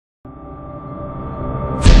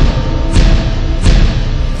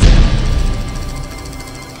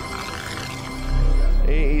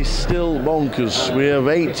still bonkers. We have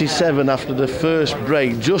 87 after the first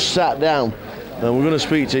break. Just sat down, and we're going to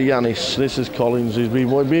speak to Janis. This is Collins. He's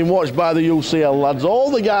been watched by the UCL lads. All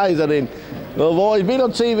the guys are in. He's been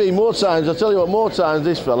on TV more times. I tell you what, more times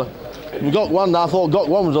this fella. We got one. I thought got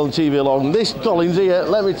one was on TV along. This Collins here,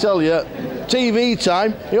 let me tell you, TV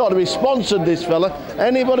time. He ought to be sponsored, this fella.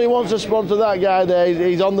 Anybody wants to sponsor that guy there,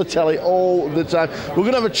 he's on the telly all the time. We're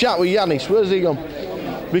going to have a chat with Janis. Where's he gone?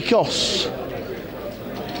 Because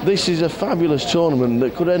this is a fabulous tournament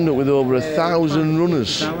that could end up with over 1,000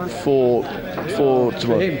 runners for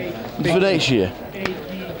next year.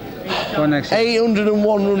 For next year.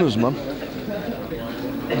 801 runners, man.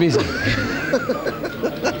 Busy.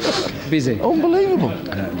 Busy. Unbelievable.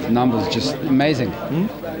 Numbers just amazing.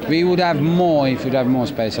 We would have more if we'd have more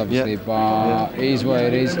space, obviously, but it is what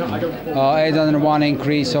it is. 801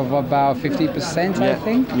 increase of about 50%, I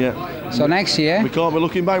think. Yeah. So next year, We can't be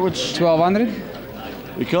looking backwards. 1,200.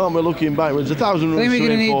 We can't be looking backwards. 1,000 runners. We're going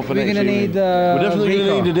to need. We're definitely going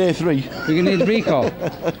to need a day 3. We're going to need recall.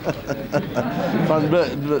 But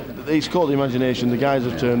it's caught the imagination. The guys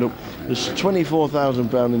have turned up. There's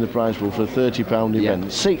 £24,000 in the prize pool for a £30 event.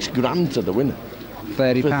 $6 grand to the winner.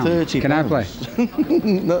 £30. For £30. Can I play?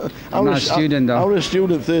 No, I'm not a student though. I was a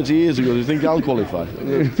student 30 years ago. Do you think I'll qualify?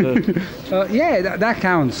 Yeah, that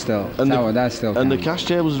counts still. That still counts. And the cash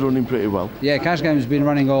tables are running pretty well. Yeah, cash game's been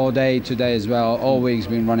running all day today as well. All week's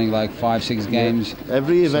been running like 5-6 games.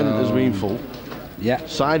 Every event has been full. Yeah.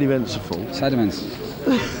 Side events are full. Side events.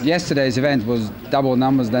 Yesterday's event was double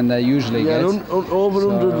numbers than they usually get. Over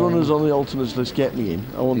 100 runners on the alternates list get me in.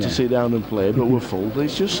 I want to sit down and play, but we're full.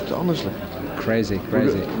 It's just, honestly... Crazy. But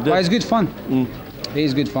it's good fun. It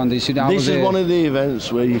is good fun. This is one of the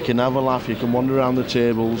events where you can have a laugh, you can wander around the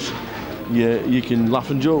tables, you can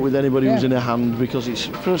laugh and joke with anybody who's in a hand, because it's,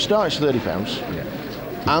 for a start, it's £30. Yeah.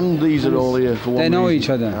 And these are all here for one reason. They know each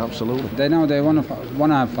other. Absolutely. They know they want to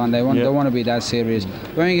have fun. They don't want to be that serious.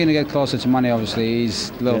 When you're going to get closer to money, obviously,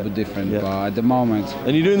 it's a little bit different. But at the moment...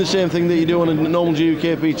 And you're doing the same thing that you do on a normal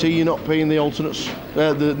UKPT. You're not paying the alternates.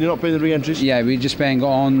 You're not paying the re-entries. Yeah, we're just paying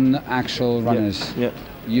on actual runners. Yeah.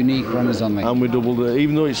 Unique runners only. And we doubled it.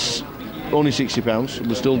 Even though it's only £60,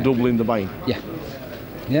 we're still doubling the buying.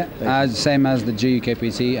 Yeah. Same as the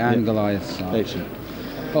GUKPT and Goliath. So. Excellent.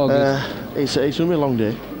 All good. It's going to be a long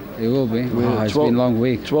day. It will be. It's been a long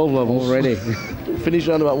week. 12 levels. Already. Finished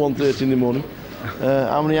around about 1:30 in the morning.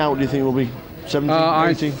 How many out do you think will be? 17,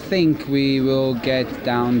 18? I think we will get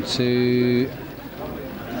down to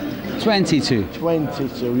 22.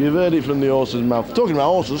 22. You've heard it from the horse's mouth. Talking about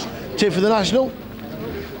horses, tip for the national?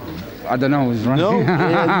 I don't know who's running. No,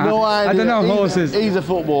 no idea. I don't know horses. He's a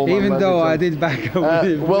football man. Even though I did back a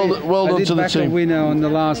well done to the team. Winner on the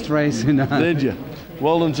last race. Did you?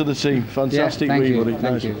 Well done to the team. Fantastic thank week, you. buddy.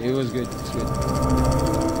 Thank you. It was good. It's good.